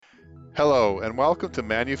Hello, and welcome to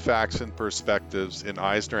Manufacturing Perspectives in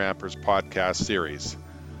EisnerAmper's podcast series.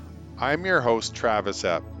 I'm your host, Travis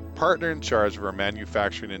Epp, partner in charge of our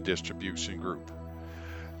manufacturing and distribution group.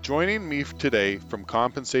 Joining me today from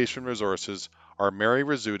Compensation Resources are Mary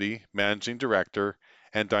Rizzuti, Managing Director,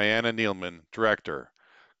 and Diana Neilman, Director.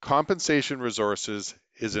 Compensation Resources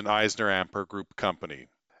is an EisnerAmper Group company.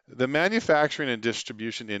 The manufacturing and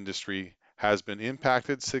distribution industry has been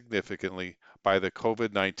impacted significantly by the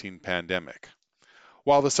COVID-19 pandemic.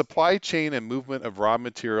 While the supply chain and movement of raw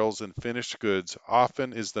materials and finished goods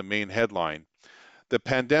often is the main headline, the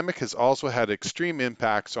pandemic has also had extreme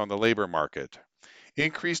impacts on the labor market.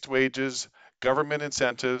 Increased wages, government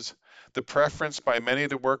incentives, the preference by many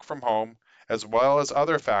to work from home, as well as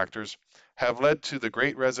other factors, have led to the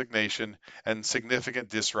Great Resignation and significant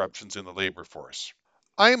disruptions in the labor force.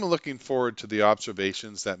 I am looking forward to the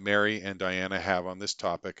observations that Mary and Diana have on this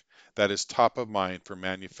topic that is top of mind for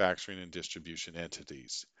manufacturing and distribution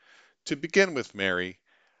entities. To begin with, Mary,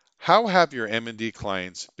 how have your M&D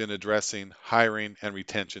clients been addressing hiring and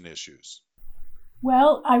retention issues?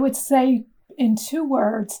 Well, I would say in two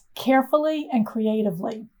words, carefully and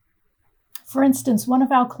creatively. For instance, one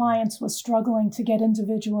of our clients was struggling to get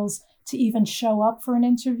individuals to even show up for an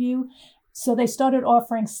interview. So they started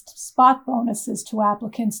offering spot bonuses to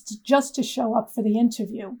applicants just to show up for the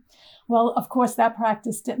interview. Well, of course, that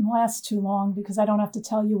practice didn't last too long because I don't have to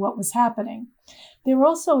tell you what was happening. They were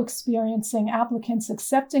also experiencing applicants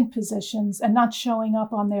accepting positions and not showing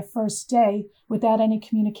up on their first day without any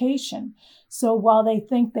communication. So while they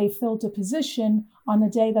think they filled a position on the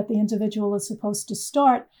day that the individual is supposed to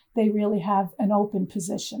start, they really have an open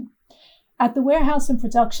position. At the warehouse and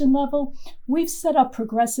production level, we've set up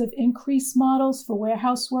progressive increase models for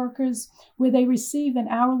warehouse workers where they receive an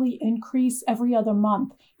hourly increase every other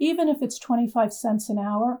month, even if it's 25 cents an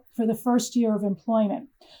hour for the first year of employment.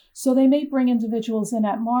 So they may bring individuals in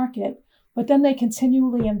at market, but then they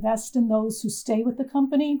continually invest in those who stay with the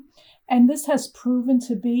company. And this has proven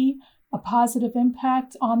to be a positive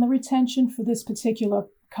impact on the retention for this particular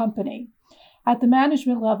company. At the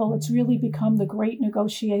management level, it's really become the great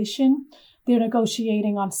negotiation. They're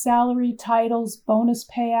negotiating on salary, titles, bonus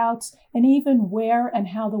payouts, and even where and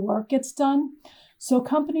how the work gets done. So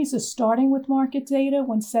companies are starting with market data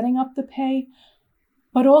when setting up the pay,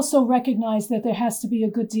 but also recognize that there has to be a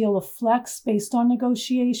good deal of flex based on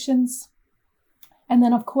negotiations. And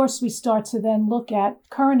then, of course, we start to then look at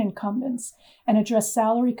current incumbents and address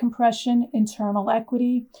salary compression, internal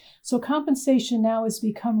equity. So compensation now has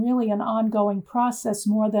become really an ongoing process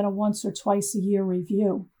more than a once or twice a year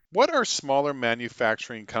review. What are smaller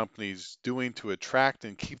manufacturing companies doing to attract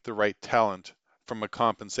and keep the right talent from a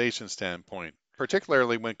compensation standpoint,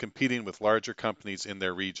 particularly when competing with larger companies in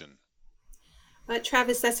their region?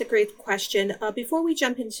 Travis, that's a great question. Before we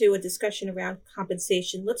jump into a discussion around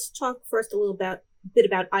compensation, let's talk first a little bit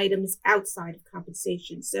about items outside of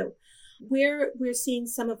compensation. So where we're seeing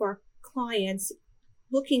some of our clients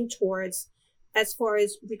looking towards as far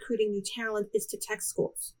as recruiting new talent is to tech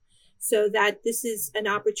schools. So that this is an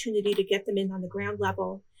opportunity to get them in on the ground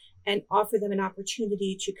level and offer them an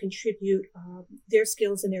opportunity to contribute their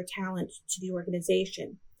skills and their talent to the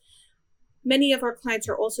organization. Many of our clients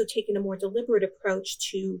are also taking a more deliberate approach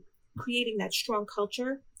to creating that strong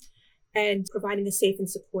culture and providing a safe and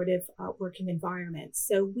supportive working environment.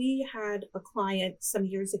 So we had a client some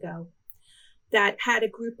years ago that had a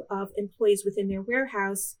group of employees within their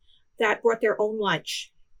warehouse that brought their own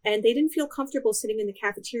lunch. And they didn't feel comfortable sitting in the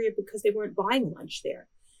cafeteria because they weren't buying lunch there.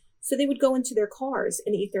 So they would go into their cars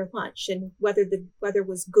and eat their lunch. And whether the weather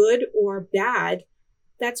was good or bad,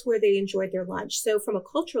 that's where they enjoyed their lunch. So from a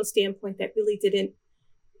cultural standpoint, that really didn't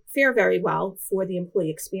fare very well for the employee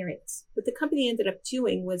experience. What the company ended up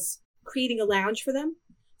doing was creating a lounge for them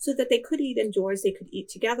so that they could eat indoors, they could eat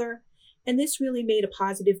together. And this really made a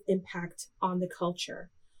positive impact on the culture.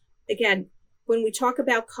 Again, when we talk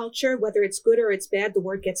about culture, whether it's good or it's bad, the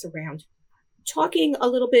word gets around. Talking a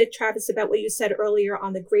little bit, Travis, about what you said earlier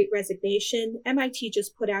on the Great Resignation, MIT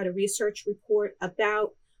just put out a research report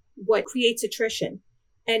about what creates attrition.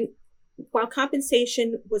 And while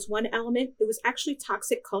compensation was one element, it was actually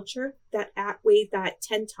toxic culture that outweighed that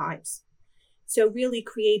 10 times. So really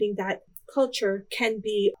creating that culture can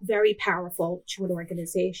be very powerful to an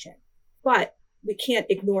organization. But we can't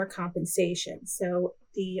ignore compensation. So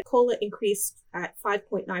the COLA increase at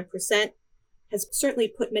 5.9% has certainly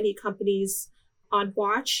put many companies on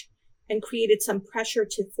watch and created some pressure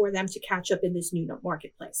for them to catch up in this new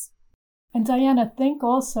marketplace. And Diana, think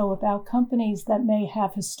also about companies that may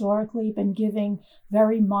have historically been giving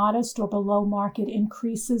very modest or below market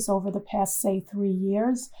increases over the past, say, 3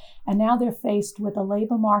 years. And now they're faced with a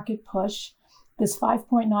labor market push, this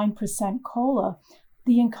 5.9% COLA.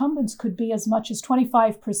 The incumbents could be as much as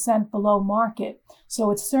 25% below market.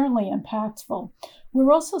 So it's certainly impactful.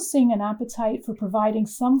 We're also seeing an appetite for providing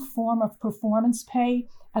some form of performance pay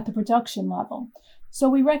at the production level. So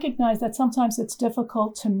we recognize that sometimes it's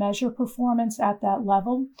difficult to measure performance at that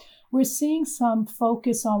level. We're seeing some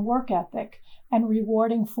focus on work ethic and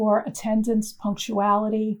rewarding for attendance,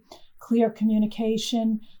 punctuality, clear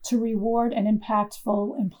communication to reward an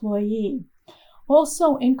impactful employee.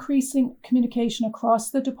 Also, increasing communication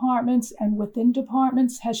across the departments and within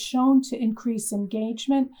departments has shown to increase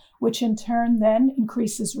engagement, which in turn then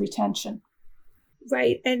increases retention.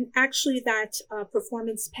 Right. And actually that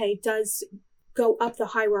performance pay does go up the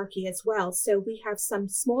hierarchy as well. So we have some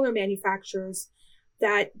smaller manufacturers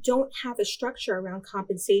that don't have a structure around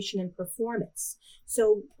compensation and performance.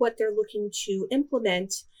 So what they're looking to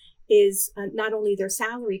implement is not only their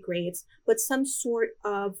salary grades, but some sort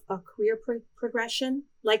of a career progression,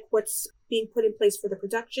 like what's being put in place for the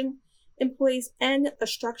production employees, and a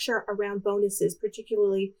structure around bonuses,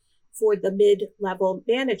 particularly for the mid-level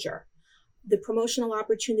manager. The promotional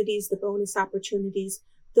opportunities, the bonus opportunities,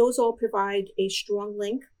 those all provide a strong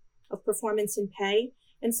link of performance and pay.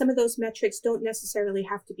 And some of those metrics don't necessarily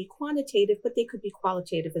have to be quantitative, but they could be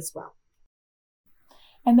qualitative as well.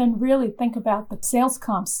 And then really think about the sales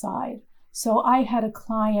comp side. So I had a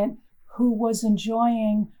client who was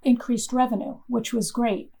enjoying increased revenue, which was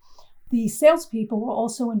great. The salespeople were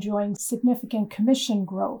also enjoying significant commission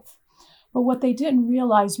growth. But what they didn't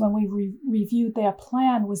realize when we reviewed their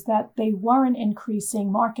plan was that they weren't increasing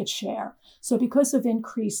market share. So because of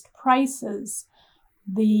increased prices,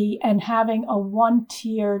 and having a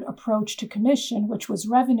one-tiered approach to commission, which was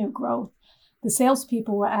revenue growth, the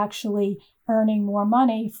salespeople were actually earning more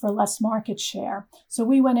money for less market share. So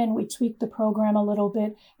we went in, we tweaked the program a little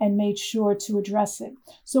bit and made sure to address it.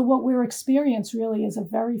 So what we're experiencing really is a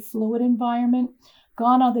very fluid environment.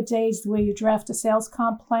 Gone are the days where you draft a sales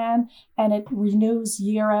comp plan and it renews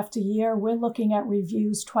year after year. We're looking at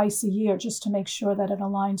reviews twice a year just to make sure that it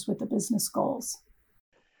aligns with the business goals.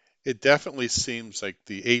 It definitely seems like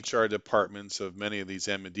the HR departments of many of these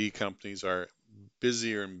M&D companies are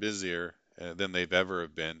busier and busier than they've ever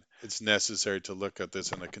been. It's necessary to look at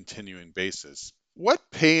this on a continuing basis. What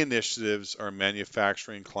pay initiatives are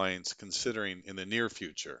manufacturing clients considering in the near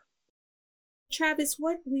future? Travis,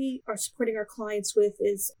 what we are supporting our clients with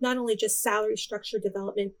is not only just salary structure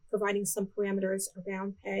development, providing some parameters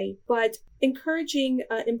around pay, but encouraging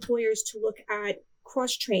employers to look at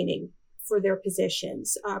cross-training for their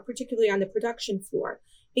positions, particularly on the production floor,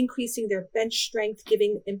 increasing their bench strength,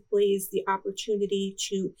 giving employees the opportunity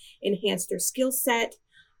to enhance their skill set,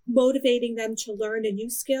 motivating them to learn a new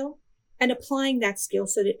skill, and applying that skill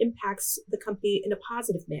so that it impacts the company in a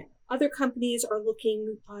positive manner. Other companies are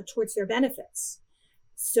looking towards their benefits.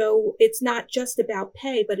 So it's not just about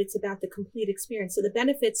pay, but it's about the complete experience. So the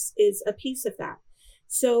benefits is a piece of that.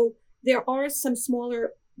 So there are some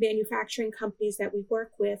smaller manufacturing companies that we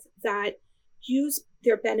work with that use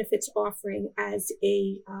their benefits offering as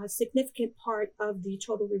a significant part of the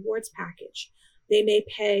total rewards package. They may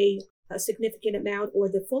pay a significant amount or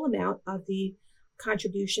the full amount of the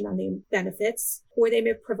contribution on the benefits, or they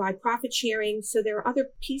may provide profit sharing. So there are other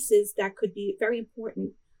pieces that could be very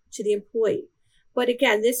important to the employee. But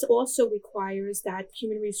again, this also requires that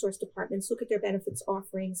human resource departments look at their benefits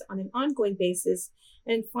offerings on an ongoing basis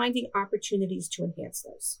and finding opportunities to enhance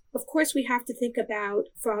those. Of course, we have to think about,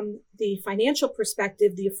 from the financial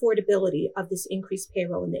perspective, the affordability of this increased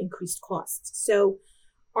payroll and the increased costs. So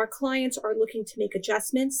our clients are looking to make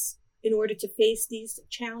adjustments in order to face these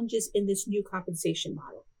challenges in this new compensation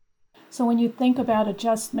model. So when you think about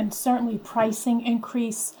adjustments, certainly pricing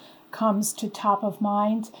increase comes to top of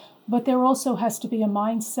mind, but there also has to be a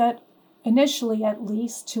mindset, initially at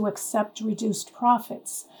least, to accept reduced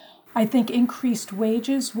profits. I think increased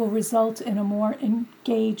wages will result in a more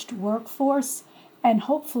engaged workforce and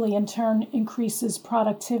hopefully in turn increases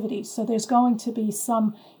productivity. So there's going to be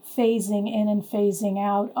some phasing in and phasing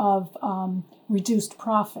out of reduced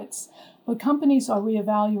profits. But companies are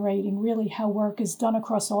reevaluating really how work is done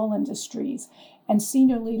across all industries. And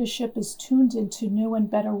senior leadership is tuned into new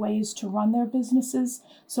and better ways to run their businesses.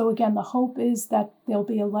 So again, the hope is that there'll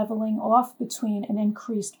be a leveling off between an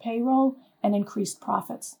increased payroll and increased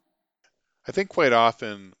profits. I think quite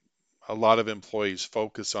often a lot of employees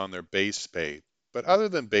focus on their base pay. But other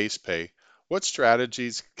than base pay, what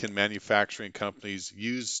strategies can manufacturing companies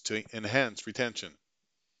use to enhance retention?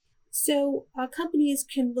 So companies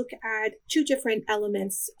can look at two different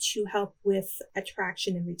elements to help with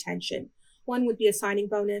attraction and retention. One would be a signing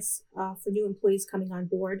bonus for new employees coming on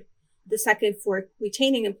board. The second, for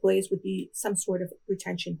retaining employees, would be some sort of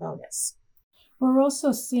retention bonus. We're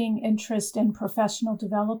also seeing interest in professional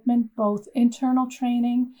development, both internal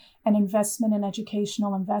training and investment in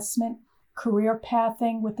educational investment, career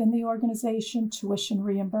pathing within the organization, tuition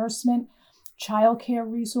reimbursement, childcare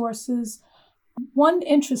resources. One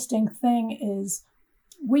interesting thing is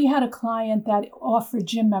we had a client that offered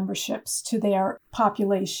gym memberships to their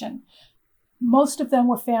population. Most of them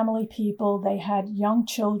were family people. They had young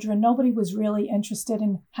children. Nobody was really interested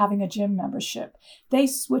in having a gym membership. They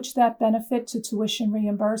switched that benefit to tuition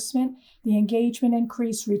reimbursement. The engagement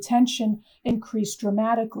increased, retention increased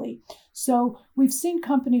dramatically. So we've seen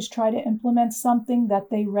companies try to implement something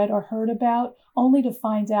that they read or heard about, only to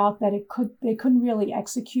find out that they couldn't really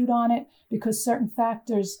execute on it because certain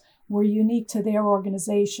factors were unique to their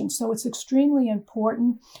organization. So it's extremely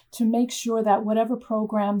important to make sure that whatever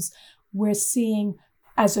programs we're seeing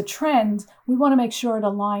as a trend, we want to make sure it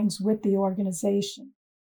aligns with the organization.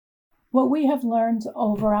 What we have learned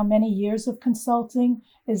over our many years of consulting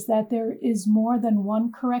is that there is more than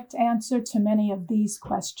one correct answer to many of these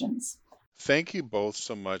questions. Thank you both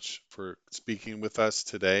so much for speaking with us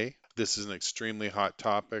today. This is an extremely hot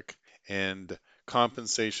topic, and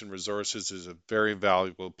compensation resources is a very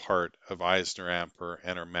valuable part of EisnerAmper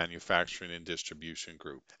and our manufacturing and distribution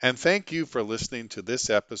group. And thank you for listening to this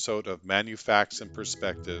episode of Manufacts and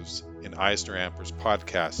Perspectives in EisnerAmper's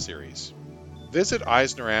podcast series. Visit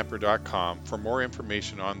EisnerAmper.com for more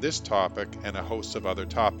information on this topic and a host of other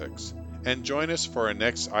topics. And join us for our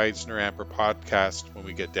next EisnerAmper podcast when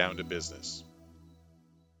we get down to business.